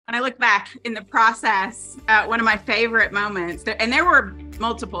When I look back in the process, one of my favorite moments, and there were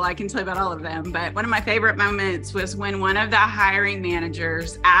multiple, I can tell you about all of them, but one of my favorite moments was when one of the hiring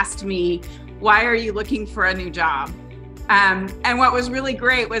managers asked me, "Why are you looking for a new job?" And what was really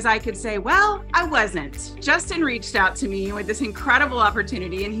great was I could say, well, I wasn't. Justin reached out to me with this incredible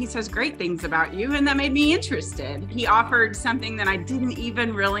opportunity and he says great things about you. And that made me interested. He offered something that I didn't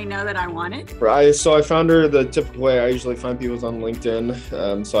even really know that I wanted. Right. So I found her the typical way I usually find people on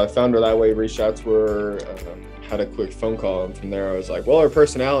LinkedIn. So I found her that way, reached out to her, had a quick phone call. And from there I was like, well, her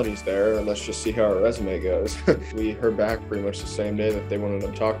personality's there. And let's just see how her resume goes. We heard back pretty much the same day that they wanted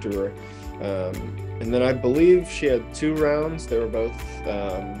to talk to her. And then I believe she had 2 rounds. They were both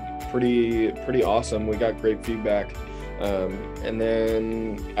pretty awesome. We got great feedback. And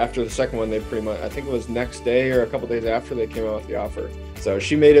then after the second one, they pretty much, I think it was next day or a couple days after, they came out with the offer. So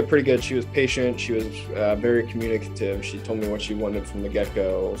she made it pretty good. She was patient. She was very communicative. She told me what she wanted from the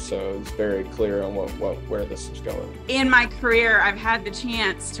get-go. So it was very clear on where this is going. In my career, I've had the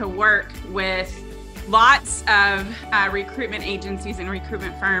chance to work with lots of recruitment agencies and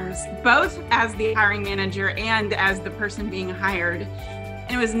recruitment firms, both as the hiring manager and as the person being hired.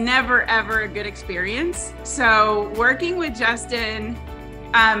 And it was never, ever a good experience. So working with Justin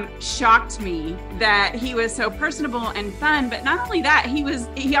shocked me that he was so personable and fun. But not only that,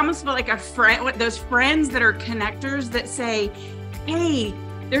 he almost felt like a friend, those friends that are connectors that say, hey,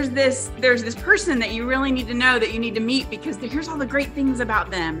 there's this person that you really need to know, that you need to meet, because here's all the great things about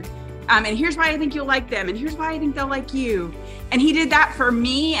them. And here's why I think you'll like them. And here's why I think they'll like you. And he did that for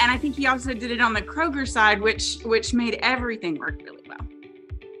me. And I think he also did it on the Kroger side, which made everything work really well.